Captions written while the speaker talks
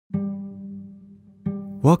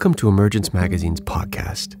Welcome to Emergence Magazine's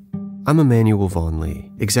podcast. I'm Emmanuel Vaughn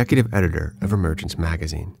Lee, executive editor of Emergence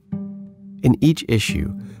Magazine. In each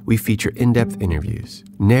issue, we feature in-depth interviews,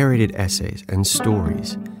 narrated essays, and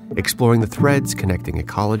stories exploring the threads connecting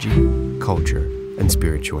ecology, culture, and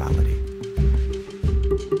spirituality.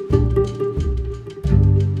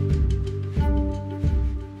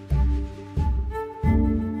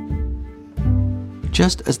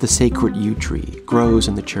 Just as the sacred yew tree grows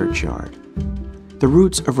in the churchyard, the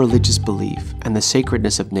roots of religious belief and the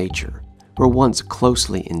sacredness of nature were once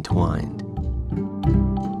closely entwined.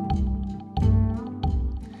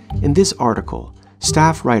 In this article,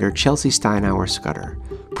 staff writer Chelsea Steinauer-Scudder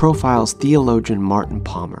profiles theologian Martin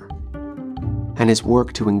Palmer and his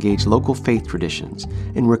work to engage local faith traditions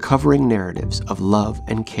in recovering narratives of love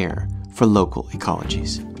and care for local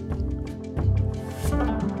ecologies.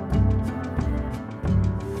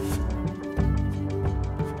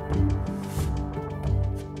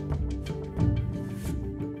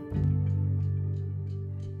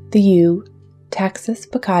 The yew, Taxus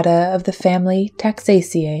baccata of the family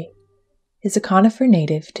Taxaceae, is a conifer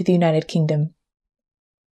native to the United Kingdom.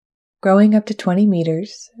 Growing up to 20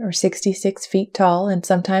 meters, or 66 feet tall and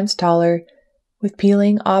sometimes taller, with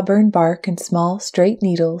peeling auburn bark and small straight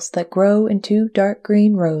needles that grow in two dark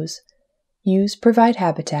green rows, yews provide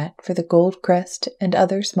habitat for the goldcrest and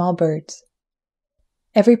other small birds.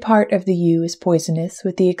 Every part of the yew is poisonous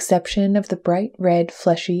with the exception of the bright red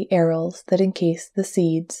fleshy arils that encase the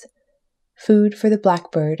seeds, food for the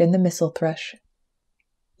blackbird and the missel thrush.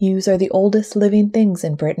 Yews are the oldest living things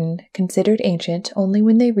in Britain, considered ancient only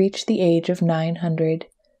when they reach the age of 900.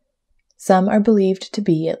 Some are believed to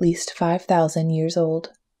be at least 5,000 years old.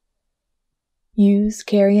 Yews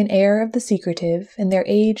carry an air of the secretive, and their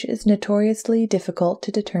age is notoriously difficult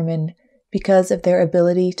to determine because of their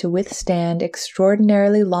ability to withstand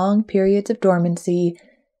extraordinarily long periods of dormancy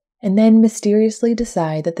and then mysteriously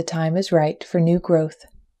decide that the time is right for new growth.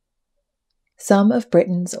 Some of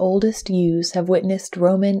Britain's oldest yews have witnessed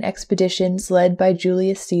Roman expeditions led by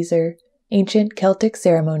Julius Caesar, ancient Celtic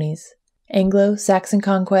ceremonies, Anglo-Saxon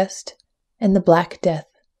conquest, and the Black Death.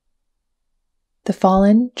 The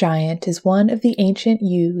fallen giant is one of the ancient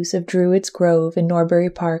yews of Druids Grove in Norbury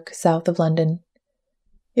Park, south of London.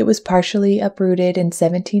 It was partially uprooted in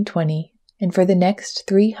 1720, and for the next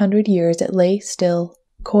 300 years it lay still,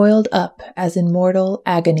 coiled up as in mortal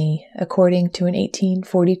agony, according to an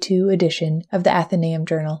 1842 edition of the Athenaeum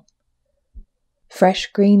Journal.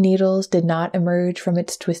 Fresh green needles did not emerge from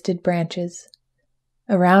its twisted branches.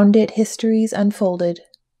 Around it histories unfolded,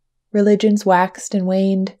 religions waxed and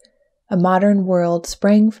waned, a modern world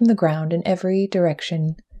sprang from the ground in every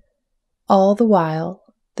direction. All the while,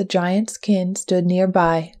 the giant's kin stood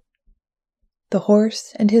nearby, the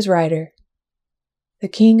horse and his rider, the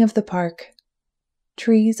king of the park,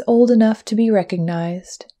 trees old enough to be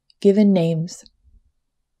recognized, given names.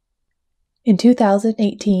 In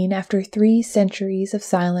 2018, after 3 centuries of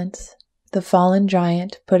silence, the fallen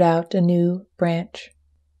giant put out a new branch.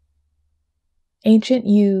 Ancient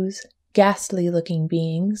yews, ghastly-looking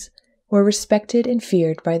beings, were respected and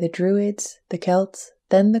feared by the Druids, the Celts,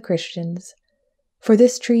 then the Christians. For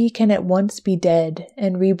this tree can at once be dead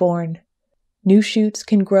and reborn. New shoots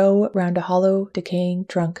can grow around a hollow, decaying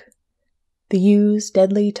trunk. The yew's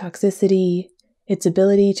deadly toxicity, its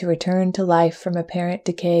ability to return to life from apparent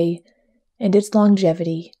decay, and its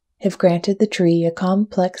longevity have granted the tree a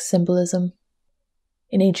complex symbolism.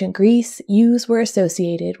 In ancient Greece, yews were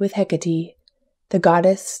associated with Hecate, the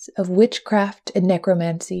goddess of witchcraft and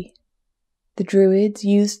necromancy. The Druids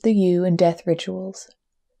used the yew in death rituals.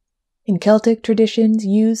 In Celtic traditions,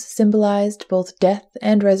 yews symbolized both death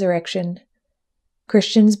and resurrection.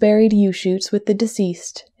 Christians buried yew shoots with the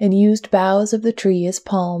deceased and used boughs of the tree as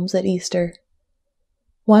palms at Easter.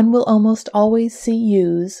 One will almost always see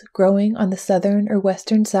yews growing on the southern or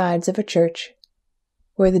western sides of a church,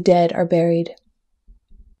 where the dead are buried.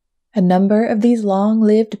 A number of these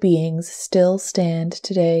long-lived beings still stand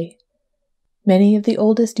today. Many of the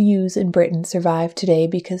oldest yews in Britain survive today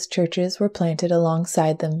because churches were planted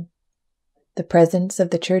alongside them. The presence of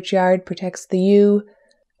the churchyard protects the yew,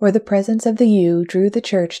 or the presence of the yew drew the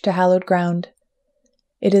church to hallowed ground.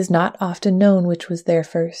 It is not often known which was there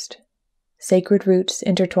first. Sacred roots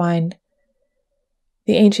intertwine.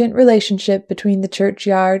 The ancient relationship between the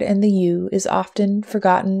churchyard and the yew is often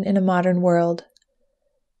forgotten in a modern world.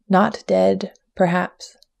 Not dead,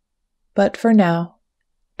 perhaps, but for now,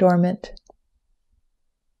 dormant.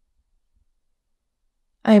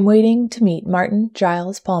 I am waiting to meet Martin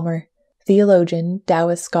Giles Palmer, theologian,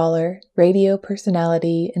 Taoist scholar, radio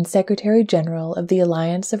personality, and Secretary General of the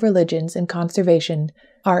Alliance of Religions and Conservation,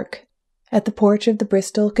 ARC, At the porch of the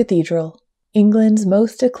Bristol Cathedral, England's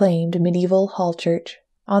most acclaimed medieval hall church,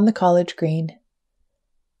 on the college green.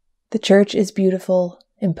 The church is beautiful,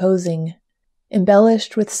 imposing,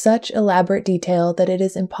 embellished with such elaborate detail that it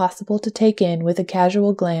is impossible to take in with a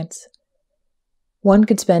casual glance. One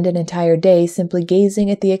could spend an entire day simply gazing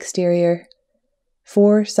at the exterior.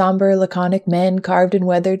 4 somber, laconic men carved in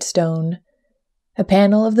weathered stone, a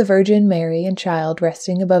panel of the Virgin Mary and Child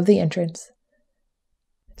resting above the entrance.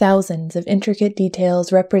 Thousands of intricate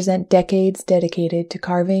details represent decades dedicated to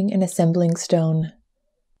carving and assembling stone.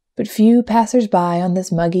 But few passers-by on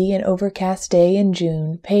this muggy and overcast day in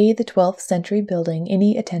June pay the 12th century building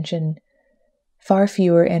any attention. Far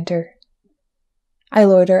fewer enter. I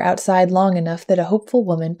loiter outside long enough that a hopeful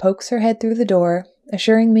woman pokes her head through the door,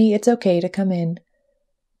 assuring me it's okay to come in.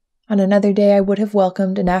 On another day I would have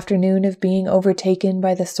welcomed an afternoon of being overtaken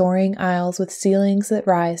by the soaring aisles with ceilings that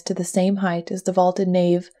rise to the same height as the vaulted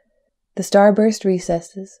nave, the starburst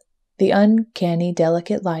recesses, the uncanny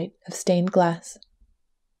delicate light of stained glass.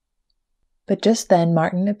 But just then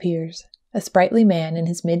Martin appears, a sprightly man in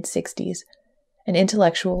his mid-60s, an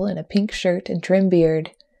intellectual in a pink shirt and trim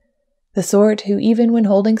beard, the sort who even when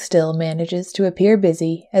holding still manages to appear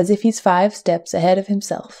busy as if he's 5 steps ahead of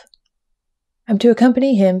himself. I'm to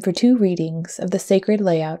accompany him for 2 readings of the sacred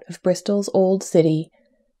layout of Bristol's old city,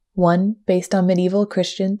 one based on medieval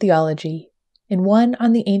Christian theology, and one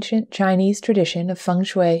on the ancient Chinese tradition of feng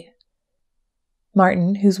shui.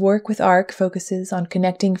 Martin, whose work with ARC focuses on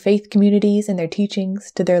connecting faith communities and their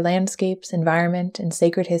teachings to their landscapes, environment, and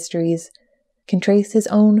sacred histories, can trace his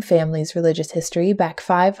own family's religious history back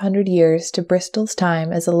 500 years to Bristol's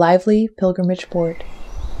time as a lively pilgrimage port.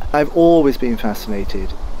 I've always been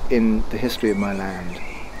fascinated in the history of my land,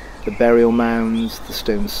 the burial mounds, the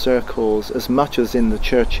stone circles, as much as in the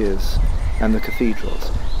churches and the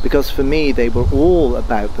cathedrals, because for me they were all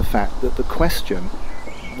about the fact that the question,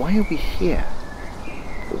 why are we here?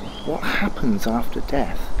 What happens after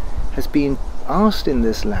death has been asked in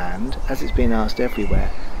this land, as it's been asked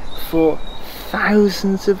everywhere, for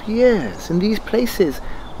thousands of years, and these places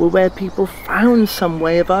were where people found some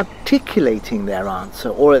way of articulating their answer,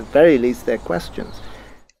 or at very least their questions.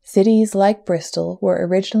 Cities like Bristol were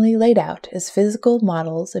originally laid out as physical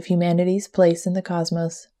models of humanity's place in the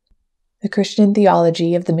cosmos. The Christian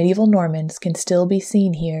theology of the medieval Normans can still be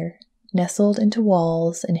seen here, nestled into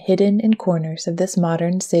walls and hidden in corners of this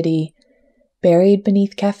modern city, buried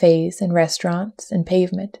beneath cafes and restaurants and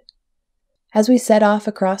pavement. As we set off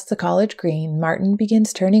across the college green, Martin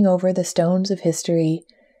begins turning over the stones of history,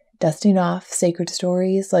 dusting off sacred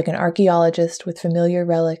stories like an archaeologist with familiar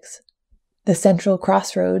relics. The central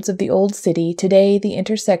crossroads of the old city, today the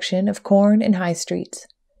intersection of Corn and High Streets,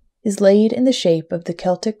 is laid in the shape of the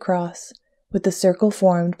Celtic cross, with the circle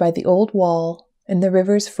formed by the old wall and the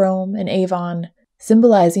rivers Frome and Avon,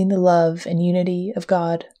 symbolizing the love and unity of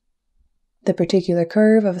God. The particular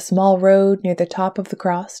curve of a small road near the top of the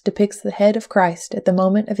cross depicts the head of Christ at the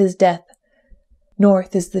moment of his death.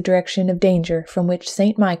 North is the direction of danger from which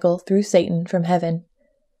St. Michael threw Satan from heaven.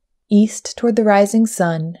 East toward the rising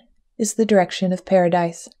sun is the direction of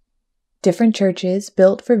paradise. Different churches,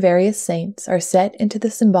 built for various saints, are set into the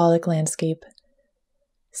symbolic landscape.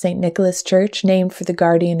 St. Nicholas Church, named for the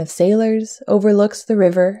guardian of sailors, overlooks the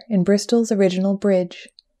river and Bristol's original bridge.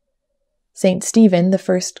 St. Stephen, the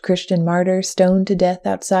first Christian martyr stoned to death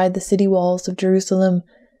outside the city walls of Jerusalem,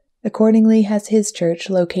 accordingly has his church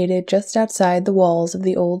located just outside the walls of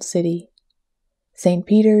the old city. St.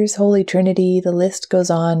 Peter's, Holy Trinity, the list goes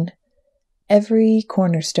on. Every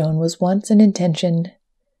cornerstone was once an intention.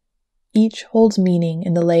 Each holds meaning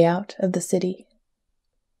in the layout of the city.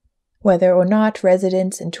 Whether or not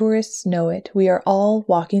residents and tourists know it, we are all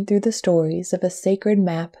walking through the stories of a sacred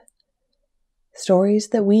map. Stories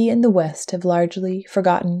that we in the West have largely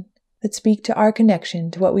forgotten, that speak to our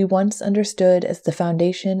connection to what we once understood as the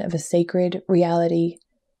foundation of a sacred reality,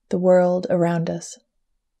 the world around us.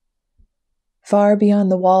 Far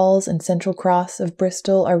beyond the walls and central cross of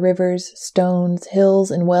Bristol are rivers, stones,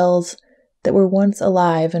 hills, and wells that were once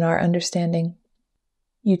alive in our understanding.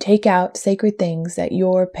 You take out sacred things at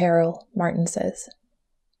your peril, Martin says.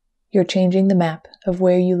 You're changing the map of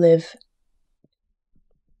where you live.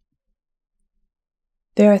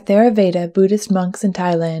 There are Theravada Buddhist monks in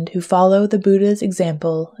Thailand who follow the Buddha's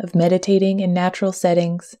example of meditating in natural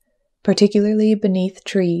settings, particularly beneath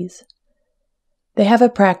trees. They have a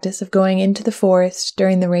practice of going into the forest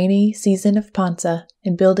during the rainy season of Pansa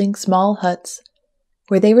and building small huts,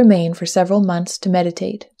 where they remain for several months to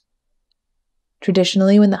meditate.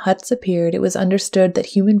 Traditionally, when the huts appeared, it was understood that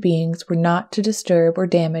human beings were not to disturb or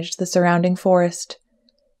damage the surrounding forest,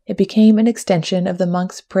 It became an extension of the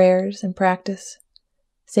monks' prayers and practice.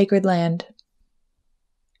 Sacred land.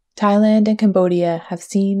 Thailand and Cambodia have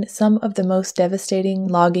seen some of the most devastating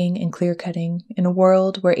logging and clear-cutting in a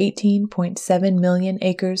world where 18.7 million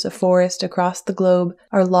acres of forest across the globe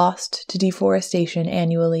are lost to deforestation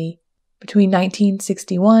annually. Between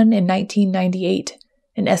 1961 and 1998,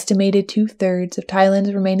 an estimated 2/3 of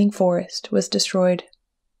Thailand's remaining forest was destroyed.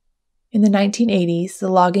 In the 1980s, the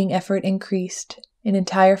logging effort increased, and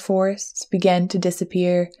entire forests began to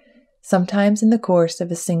disappear, sometimes in the course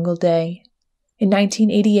of a single day. In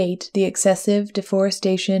 1988, the excessive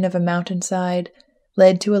deforestation of a mountainside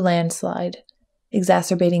led to a landslide,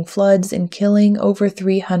 exacerbating floods and killing over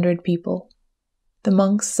 300 people. The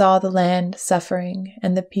monks saw the land suffering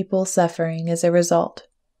and the people suffering as a result.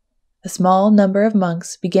 A small number of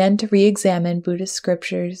monks began to re-examine Buddhist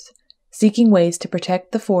scriptures, seeking ways to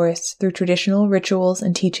protect the forests through traditional rituals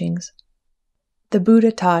and teachings. The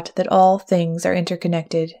Buddha taught that all things are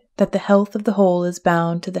interconnected, that the health of the whole is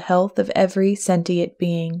bound to the health of every sentient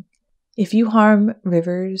being. If you harm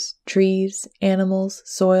rivers, trees, animals,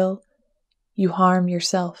 soil, you harm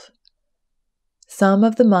yourself. Some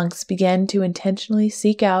of the monks began to intentionally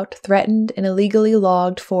seek out threatened and illegally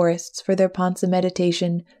logged forests for their Pansa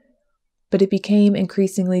meditation, but it became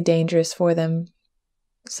increasingly dangerous for them.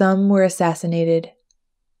 Some were assassinated.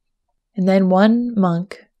 And then one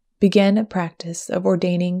monk began a practice of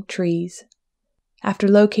ordaining trees. After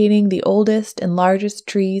locating the oldest and largest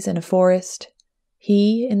trees in a forest,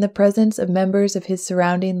 he, in the presence of members of his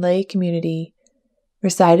surrounding lay community,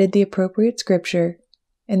 recited the appropriate scripture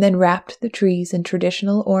and then wrapped the trees in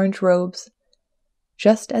traditional orange robes,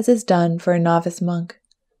 just as is done for a novice monk.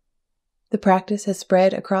 The practice has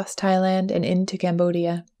spread across Thailand and into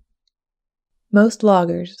Cambodia. Most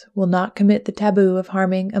loggers will not commit the taboo of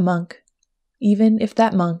harming a monk, even if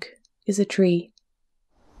that monk is a tree.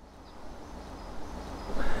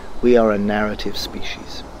 We are a narrative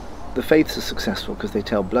species. The faiths are successful because they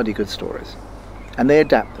tell bloody good stories, and they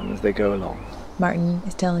adapt them as they go along. Martin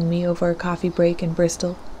is telling me over a coffee break in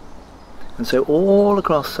Bristol. And so all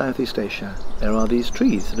across Southeast Asia, there are these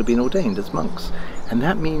trees that have been ordained as monks. And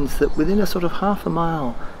that means that within a sort of half a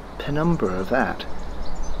mile penumbra of that,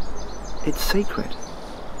 it's sacred.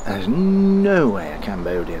 There's no way a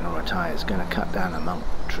Cambodian or a Thai is going to cut down a monk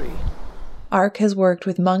tree. ARC has worked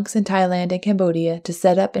with monks in Thailand and Cambodia to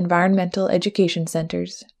set up environmental education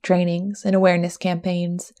centers, trainings, and awareness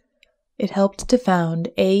campaigns. It helped to found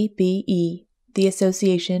ABE, the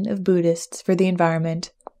Association of Buddhists for the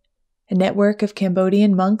Environment, a network of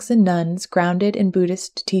Cambodian monks and nuns grounded in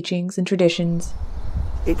Buddhist teachings and traditions.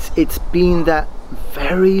 It's been that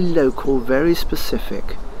very local, very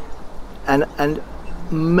specific, and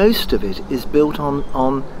most of it is built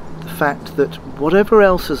on the fact that whatever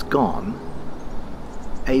else has gone,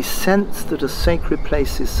 a sense that a sacred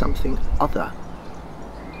place is something other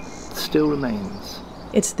still remains.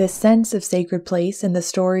 It's this sense of sacred place and the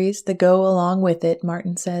stories that go along with it,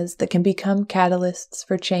 Martin says, that can become catalysts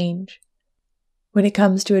for change. When it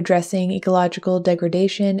comes to addressing ecological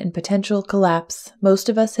degradation and potential collapse, most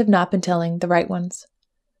of us have not been telling the right ones.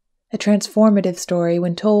 A transformative story,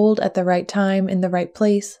 when told at the right time in the right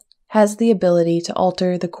place, has the ability to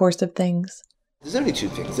alter the course of things. There's only two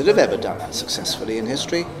things that have ever done that successfully in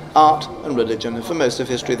history: art and religion, and for most of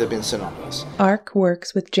history they've been synonymous. ARC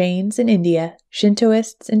works with Jains in India,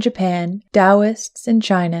 Shintoists in Japan, Taoists in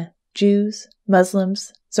China, Jews,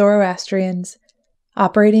 Muslims, Zoroastrians,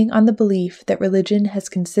 operating on the belief that religion has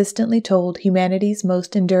consistently told humanity's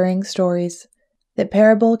most enduring stories, that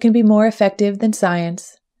parable can be more effective than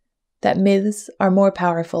science, that myths are more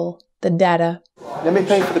powerful than data. Let me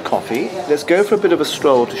pay for the coffee. Let's go for a bit of a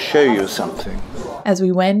stroll to show you something. As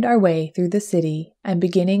we wend our way through the city, I'm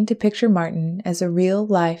beginning to picture Martin as a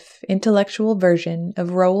real-life, intellectual version of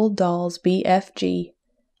Roald Dahl's BFG,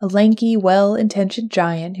 a lanky, well-intentioned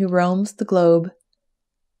giant who roams the globe.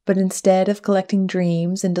 But instead of collecting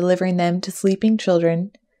dreams and delivering them to sleeping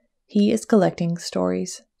children, he is collecting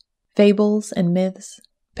stories. Fables and myths,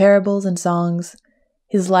 parables and songs.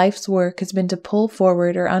 His life's work has been to pull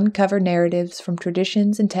forward or uncover narratives from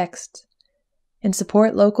traditions and texts, and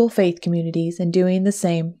support local faith communities in doing the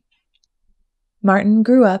same. Martin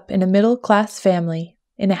grew up in a middle-class family,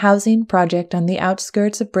 in a housing project on the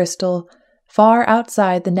outskirts of Bristol, far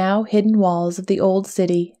outside the now hidden walls of the old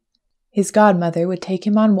city. His godmother would take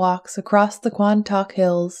him on walks across the Quantock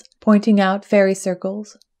Hills, pointing out fairy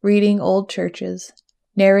circles, reading old churches,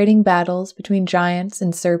 narrating battles between giants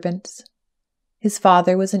and serpents. His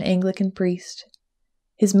father was an Anglican priest.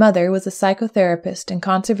 His mother was a psychotherapist and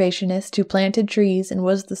conservationist who planted trees and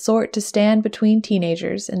was the sort to stand between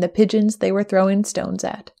teenagers and the pigeons they were throwing stones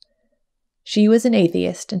at. She was an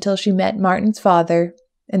atheist until she met Martin's father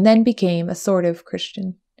and then became a sort of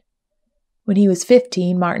Christian. When he was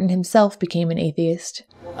 15, Martin himself became an atheist.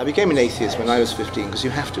 I became an atheist when I was 15 because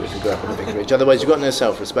you have to if you grow up in a vicarage, otherwise you've got no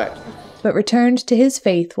self-respect. But returned to his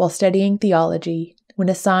faith while studying theology, when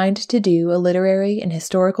assigned to do a literary and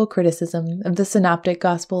historical criticism of the Synoptic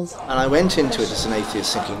Gospels. And I went into it as an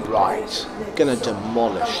atheist thinking, right, going to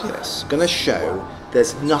demolish this, going to show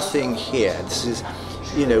there's nothing here. This is,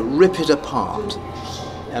 rip it apart.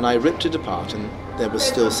 And I ripped it apart and there was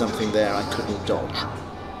still something there I couldn't dodge.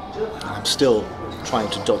 And I'm still trying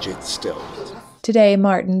to dodge it still. Today,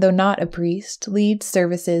 Martin, though not a priest, leads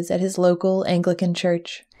services at his local Anglican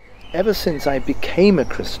church. Ever since I became a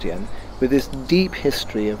Christian, with this deep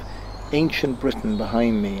history of ancient Britain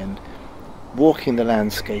behind me and walking the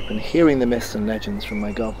landscape and hearing the myths and legends from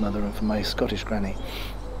my godmother and from my Scottish granny,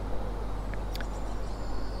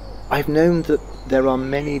 I've known that there are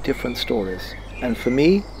many different stories. And for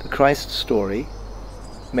me, the Christ story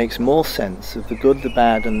makes more sense of the good, the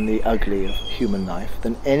bad and the ugly of human life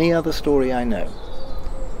than any other story I know.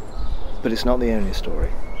 But it's not the only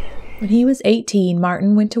story. When he was 18,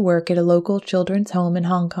 Martin went to work at a local children's home in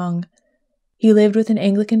Hong Kong. He lived with an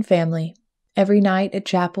Anglican family. Every night at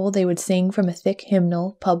chapel they would sing from a thick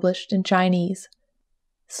hymnal published in Chinese.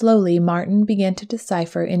 Slowly, Martin began to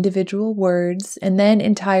decipher individual words and then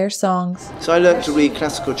entire songs. So I learned to read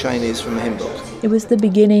classical Chinese from a hymn book. It was the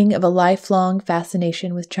beginning of a lifelong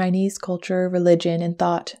fascination with Chinese culture, religion, and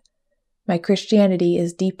thought. My Christianity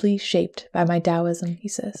is deeply shaped by my Taoism, he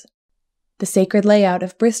says. The sacred layout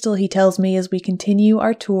of Bristol, he tells me as we continue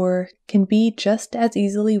our tour, can be just as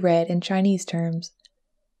easily read in Chinese terms.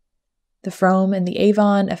 The Frome and the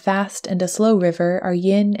Avon, a fast and a slow river, are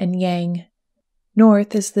yin and yang.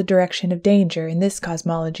 North is the direction of danger in this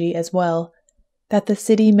cosmology as well. That the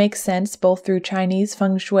city makes sense both through Chinese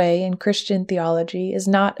feng shui and Christian theology is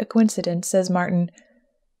not a coincidence, says Martin.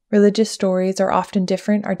 Religious stories are often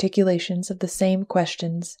different articulations of the same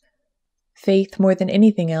questions. Faith, more than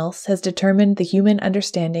anything else, has determined the human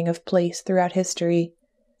understanding of place throughout history.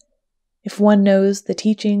 If one knows the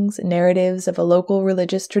teachings and narratives of a local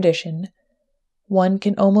religious tradition, one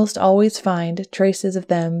can almost always find traces of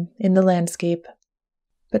them in the landscape.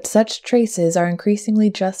 But such traces are increasingly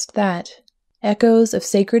just that, echoes of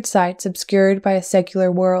sacred sites obscured by a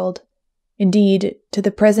secular world. Indeed, to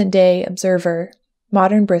the present-day observer,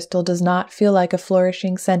 modern Bristol does not feel like a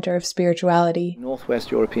flourishing center of spirituality. Northwest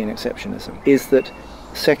European exceptionism is that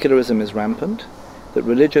secularism is rampant, that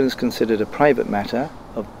religion is considered a private matter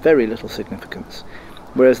of very little significance,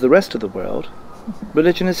 whereas the rest of the world,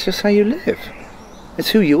 religion is just how you live.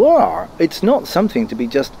 It's who you are. It's not something to be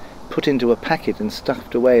just put into a packet and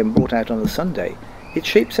stuffed away and brought out on a Sunday. It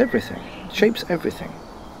shapes everything. It shapes everything.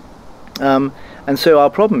 And so our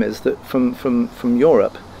problem is that from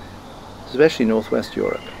Europe, especially Northwest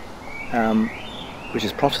Europe, which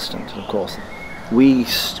is Protestant, of course, we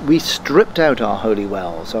stripped out our holy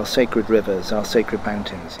wells, our sacred rivers, our sacred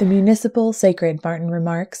mountains. The municipal sacred, Martin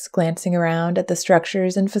remarks, glancing around at the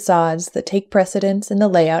structures and facades that take precedence in the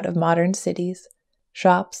layout of modern cities.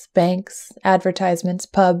 Shops, banks, advertisements,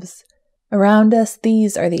 pubs. Around us,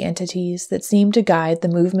 these are the entities that seem to guide the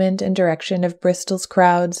movement and direction of Bristol's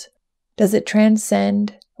crowds. Does it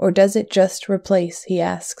transcend, or does it just replace, he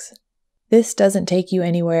asks. This doesn't take you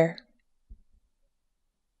anywhere.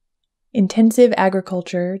 Intensive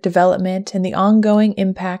agriculture, development, and the ongoing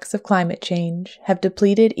impacts of climate change have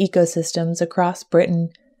depleted ecosystems across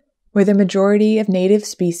Britain, where the majority of native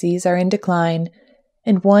species are in decline,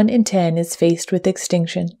 and 1 in 10 is faced with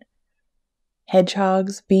extinction.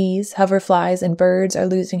 Hedgehogs, bees, hoverflies, and birds are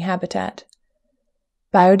losing habitat.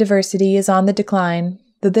 Biodiversity is on the decline,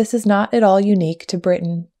 though this is not at all unique to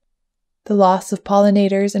Britain. The loss of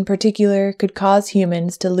pollinators in particular could cause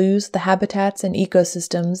humans to lose the habitats and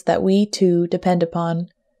ecosystems that we too depend upon.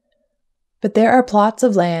 But there are plots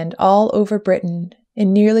of land all over Britain,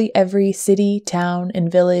 in nearly every city, town,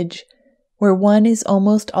 and village, where one is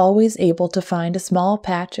almost always able to find a small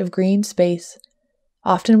patch of green space,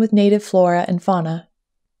 often with native flora and fauna,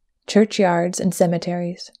 churchyards and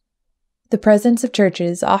cemeteries. The presence of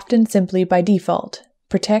churches, often simply by default,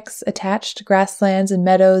 protects attached grasslands and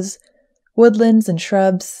meadows, woodlands and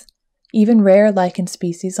shrubs, even rare lichen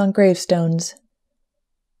species on gravestones.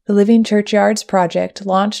 The Living Churchyards project,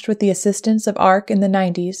 launched with the assistance of ARC in the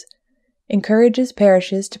 90s, encourages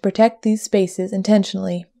parishes to protect these spaces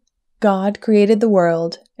intentionally. God created the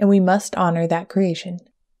world, and we must honor that creation.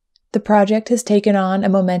 The project has taken on a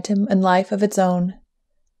momentum and life of its own.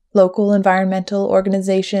 Local environmental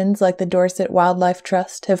organizations like the Dorset Wildlife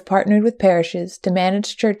Trust have partnered with parishes to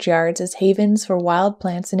manage churchyards as havens for wild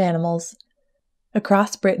plants and animals.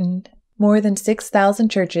 Across Britain, more than 6,000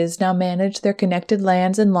 churches now manage their connected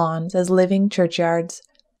lands and lawns as living churchyards,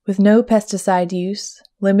 with no pesticide use,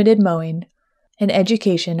 limited mowing, and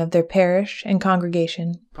education of their parish and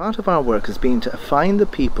congregation. Part of our work has been to find the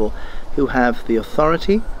people who have the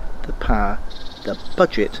authority, the power, the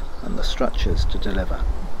budget, and the structures to deliver.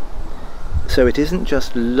 So it isn't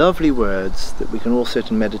just lovely words that we can all sit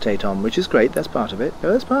and meditate on, which is great, that's part of it.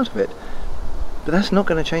 Oh, that's part of it. But that's not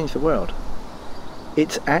going to change the world.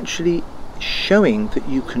 It's actually showing that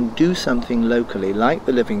you can do something locally, like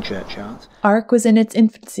the Living Churchyards. ARC was in its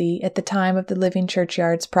infancy at the time of the Living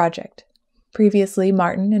Churchyards project. Previously,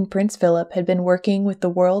 Martin and Prince Philip had been working with the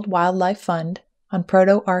World Wildlife Fund on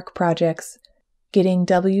proto-ARC projects, getting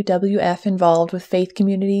WWF involved with faith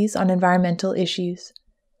communities on environmental issues.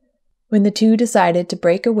 When the two decided to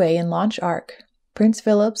break away and launch ARC, Prince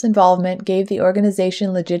Philip's involvement gave the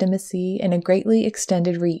organization legitimacy and a greatly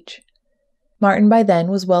extended reach. Martin by then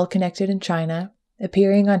was well connected in China,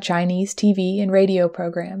 appearing on Chinese TV and radio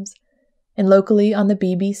programs, and locally on the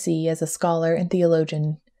BBC as a scholar and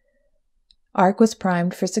theologian. ARC was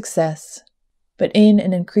primed for success, but in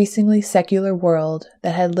an increasingly secular world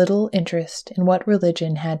that had little interest in what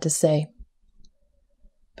religion had to say.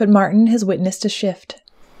 But Martin has witnessed a shift.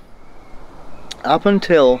 Up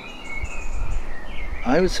until,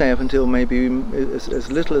 I would say up until maybe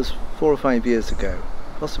as little as 4 or 5 years ago,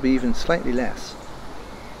 possibly even slightly less,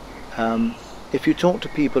 if you talk to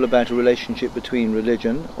people about a relationship between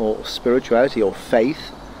religion or spirituality or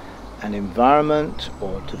faith and environment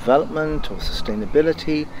or development or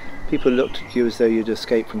sustainability, people looked at you as though you'd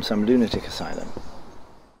escaped from some lunatic asylum.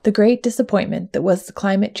 The great disappointment that was the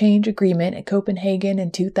climate change agreement at Copenhagen in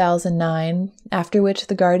 2009, after which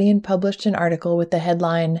The Guardian published an article with the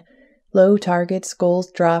headline, "Low Targets, Goals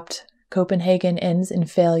Dropped, Copenhagen Ends in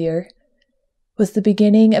Failure," was the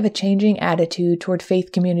beginning of a changing attitude toward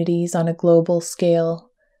faith communities on a global scale.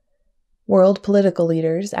 World political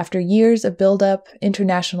leaders, after years of build-up,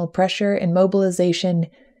 international pressure, and mobilization,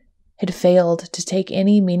 had failed to take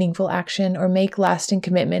any meaningful action or make lasting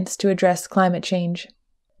commitments to address climate change.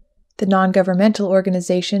 The non-governmental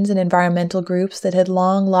organizations and environmental groups that had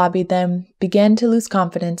long lobbied them began to lose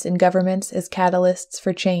confidence in governments as catalysts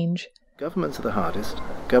for change. Governments are the hardest.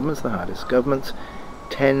 Governments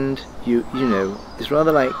tend, you know, it's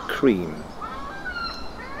rather like cream.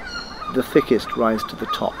 The thickest rise to the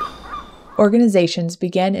top. Organizations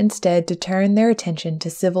began instead to turn their attention to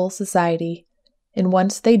civil society, and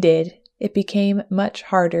once they did, it became much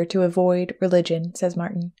harder to avoid religion, says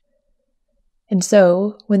Martin. And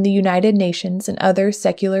so, when the United Nations and other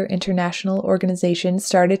secular international organizations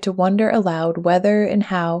started to wonder aloud whether and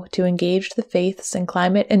how to engage the faiths and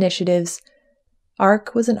climate initiatives,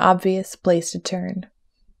 ARC was an obvious place to turn.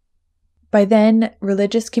 By then,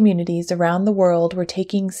 religious communities around the world were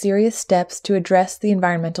taking serious steps to address the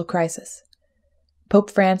environmental crisis. Pope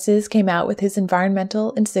Francis came out with his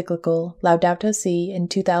environmental encyclical, Laudato Si, in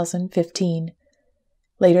 2015.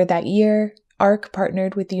 Later that year, ARC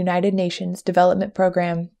partnered with the United Nations Development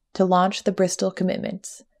Program to launch the Bristol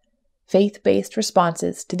Commitments, faith-based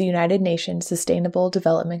responses to the United Nations Sustainable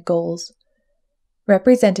Development Goals.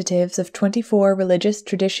 Representatives of 24 religious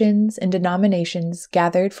traditions and denominations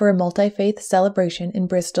gathered for a multi-faith celebration in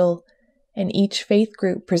Bristol, and each faith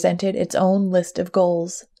group presented its own list of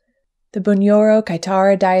goals. The Bunyoro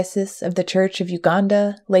Kaitara Diocese of the Church of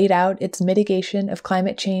Uganda laid out its Mitigation of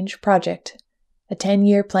Climate Change project, a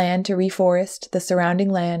 10-year plan to reforest the surrounding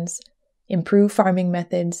lands, improve farming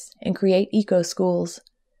methods, and create eco-schools.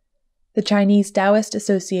 The Chinese Taoist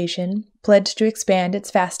Association pledged to expand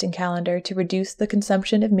its fasting calendar to reduce the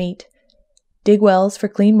consumption of meat, dig wells for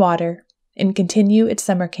clean water, and continue its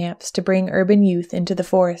summer camps to bring urban youth into the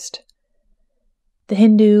forest. The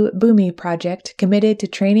Hindu Bhumi Project committed to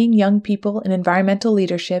training young people in environmental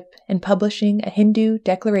leadership and publishing a Hindu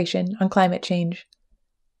declaration on climate change.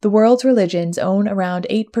 The world's religions own around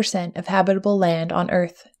 8% of habitable land on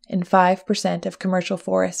Earth and 5% of commercial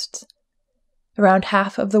forests. Around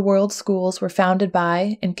half of the world's schools were founded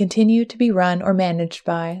by and continue to be run or managed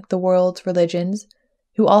by the world's religions,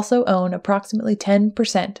 who also own approximately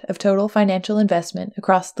 10% of total financial investment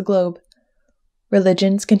across the globe.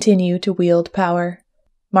 Religions continue to wield power.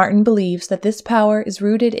 Martin believes that this power is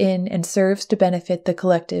rooted in and serves to benefit the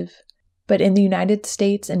collective. But in the United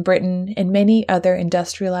States and Britain and many other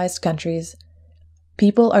industrialized countries,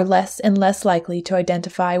 people are less and less likely to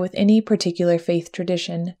identify with any particular faith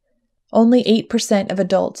tradition. Only 8% of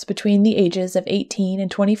adults between the ages of 18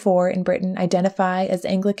 and 24 in Britain identify as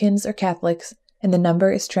Anglicans or Catholics, and the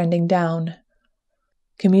number is trending down.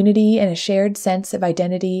 Community and a shared sense of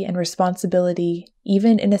identity and responsibility,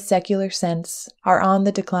 even in a secular sense, are on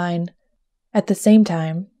the decline. At the same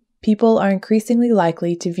time, people are increasingly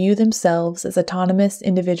likely to view themselves as autonomous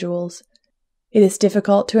individuals. It is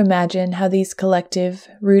difficult to imagine how these collective,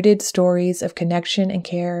 rooted stories of connection and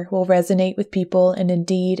care will resonate with people and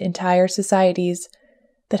indeed entire societies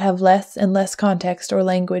that have less and less context or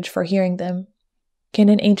language for hearing them. Can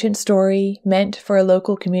an ancient story meant for a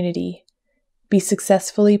local community be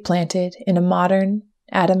successfully planted in a modern,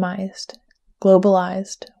 atomized,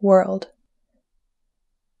 globalized world?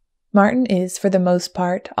 Martin is, for the most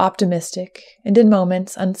part, optimistic and in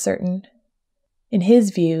moments uncertain. In his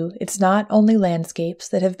view, it's not only landscapes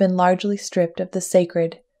that have been largely stripped of the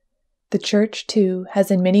sacred. The Church, too,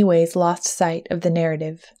 has in many ways lost sight of the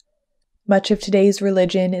narrative. Much of today's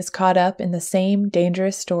religion is caught up in the same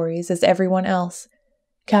dangerous stories as everyone else.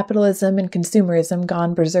 Capitalism and consumerism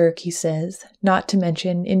gone berserk, he says, not to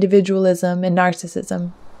mention individualism and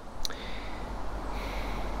narcissism.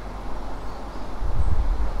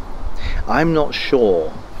 I'm not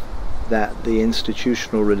sure that the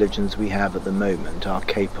institutional religions we have at the moment are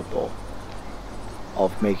capable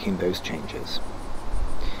of making those changes,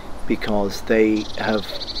 because they have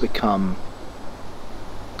become,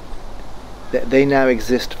 they now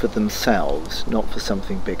exist for themselves, not for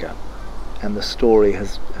something bigger, and the story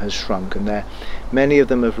has shrunk, and many of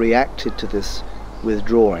them have reacted to this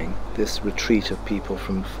withdrawing, this retreat of people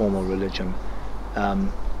from formal religion,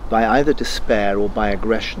 by either despair or by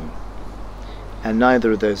aggression. And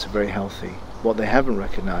neither of those are very healthy. What they haven't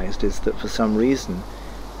recognized is that for some reason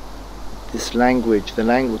this language,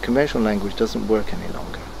 conventional language, doesn't work any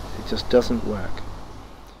longer. It just doesn't work.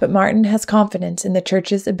 But Martin has confidence in the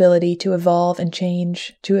Church's ability to evolve and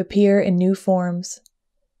change, to appear in new forms.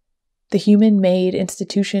 The human-made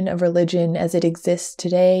institution of religion as it exists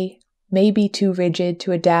today may be too rigid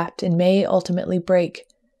to adapt and may ultimately break.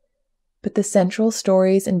 But the central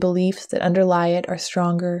stories and beliefs that underlie it are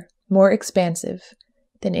stronger, more expansive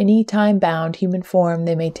than any time-bound human form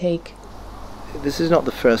they may take. This is not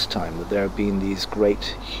the first time that there have been these great,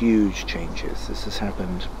 huge changes. This has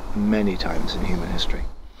happened many times in human history.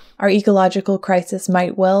 Our ecological crisis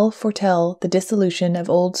might well foretell the dissolution of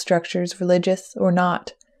old structures, religious or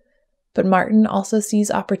not. But Martin also sees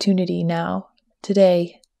opportunity now,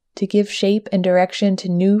 today, to give shape and direction to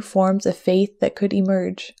new forms of faith that could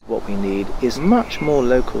emerge. What we need is much more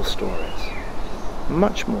local stories.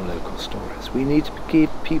 Much more local stories. We need to give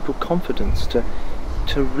people confidence to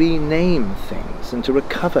rename things and to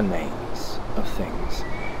recover names of things,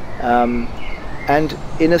 and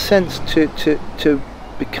in a sense to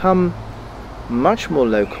become much more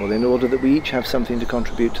local in order that we each have something to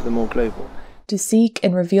contribute to the more global. To seek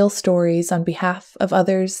and reveal stories on behalf of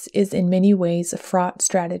others is in many ways a fraught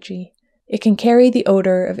strategy. It can carry the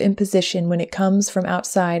odor of imposition when it comes from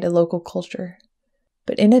outside a local culture.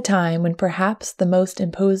 But in a time when perhaps the most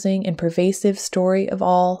imposing and pervasive story of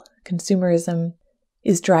all, consumerism,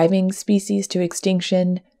 is driving species to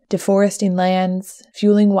extinction, deforesting lands,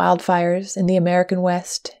 fueling wildfires in the American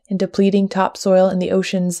West, and depleting topsoil in the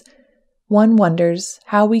oceans, one wonders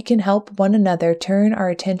how we can help one another turn our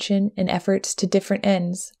attention and efforts to different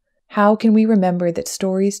ends. How can we remember that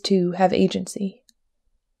stories too have agency?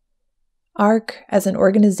 ARC as an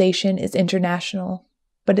organization is international,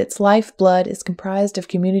 but its lifeblood is comprised of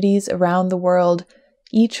communities around the world,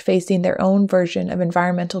 each facing their own version of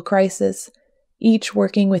environmental crisis, each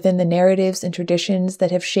working within the narratives and traditions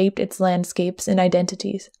that have shaped its landscapes and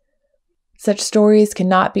identities. Such stories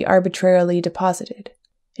cannot be arbitrarily deposited.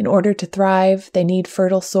 In order to thrive, they need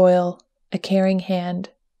fertile soil, a caring hand,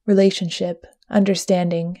 relationship,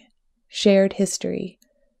 understanding, shared history.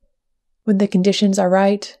 When the conditions are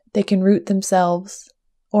right, they can root themselves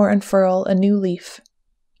or unfurl a new leaf.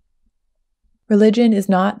 Religion is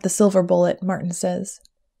not the silver bullet, Martin says.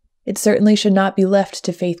 It certainly should not be left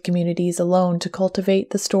to faith communities alone to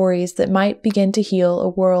cultivate the stories that might begin to heal a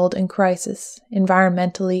world in crisis,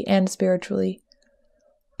 environmentally and spiritually.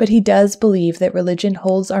 But he does believe that religion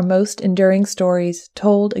holds our most enduring stories,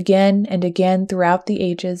 told again and again throughout the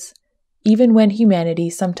ages, even when humanity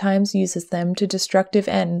sometimes uses them to destructive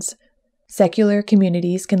ends. Secular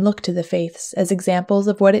communities can look to the faiths as examples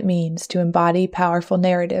of what it means to embody powerful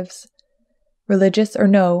narratives. Religious or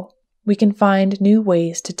no, we can find new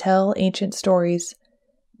ways to tell ancient stories,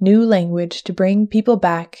 new language to bring people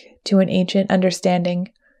back to an ancient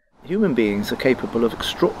understanding. Human beings are capable of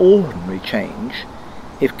extraordinary change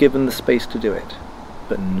if given the space to do it,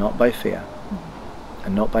 but not by fear.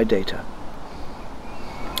 and not by data,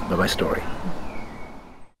 but by story.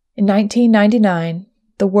 In 1999,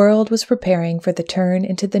 the world was preparing for the turn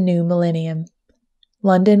into the new millennium.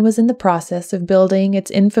 London was in the process of building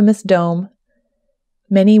its infamous dome.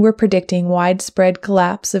 Many were predicting widespread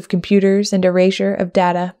collapse of computers and erasure of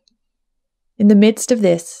data. In the midst of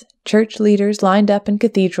this, church leaders lined up in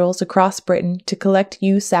cathedrals across Britain to collect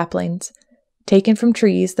yew saplings, taken from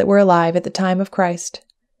trees that were alive at the time of Christ.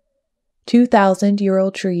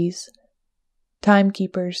 2,000-year-old trees.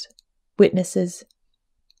 Timekeepers. Witnesses.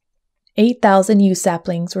 8,000 yew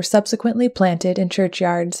saplings were subsequently planted in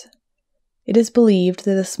churchyards. It is believed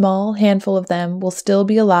that a small handful of them will still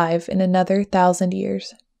be alive in another 1,000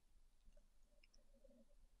 years.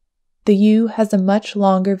 The yew has a much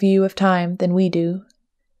longer view of time than we do.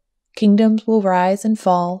 Kingdoms will rise and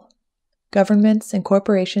fall. Governments and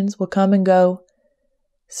corporations will come and go.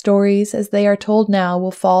 Stories as they are told now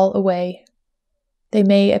will fall away. They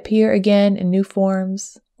may appear again in new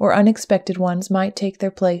forms, or unexpected ones might take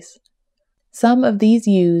their place. Some of these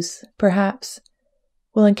yews, perhaps,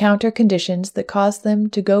 will encounter conditions that cause them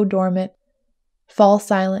to go dormant, fall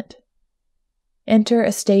silent, enter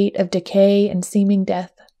a state of decay and seeming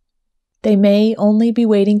death. They may only be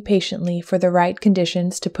waiting patiently for the right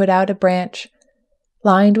conditions to put out a branch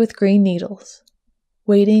lined with green needles,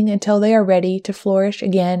 waiting until they are ready to flourish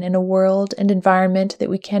again in a world and environment that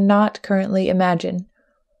we cannot currently imagine.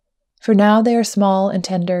 For now they are small and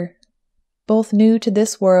tender, both new to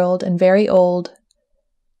this world and very old,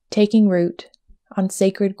 taking root on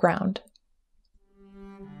sacred ground.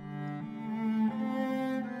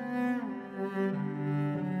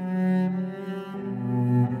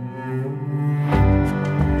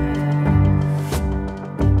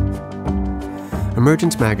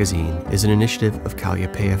 Emergence Magazine is an initiative of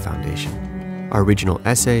Calliopeia Foundation. Our original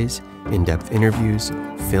essays, in-depth interviews,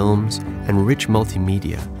 films, and rich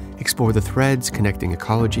multimedia explore the threads connecting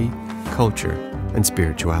ecology, culture, and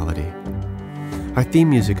spirituality. Our theme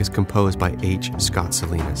music is composed by H. Scott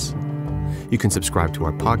Salinas. You can subscribe to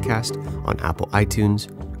our podcast on Apple iTunes,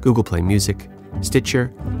 Google Play Music,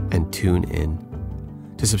 Stitcher, and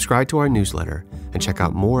TuneIn. To subscribe to our newsletter and check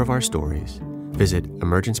out more of our stories, visit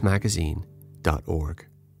emergencemagazine.org.